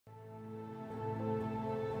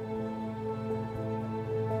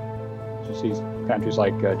You see countries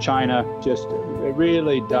like China just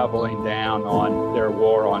really doubling down on their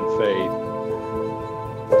war on faith.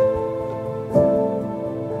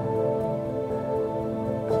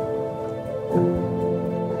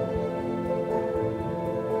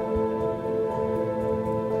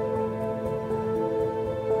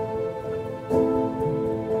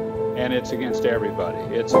 And it's against everybody.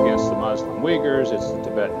 It's against the Muslim Uyghurs, it's the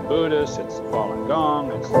Tibetan Buddhists, it's the Falun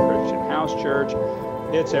Gong, it's the Christian House Church,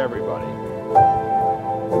 it's everybody.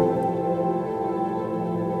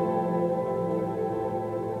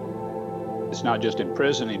 It's not just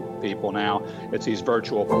imprisoning people now, it's these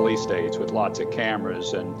virtual police states with lots of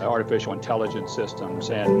cameras and artificial intelligence systems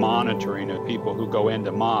and monitoring of people who go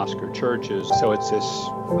into mosques or churches. So it's this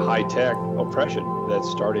high-tech oppression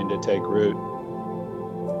that's starting to take root.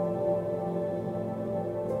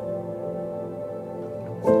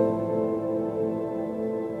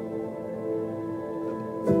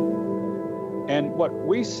 And what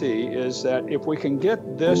we see is that if we can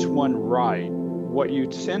get this one right, what you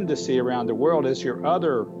tend to see around the world is your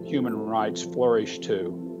other human rights flourish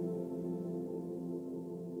too.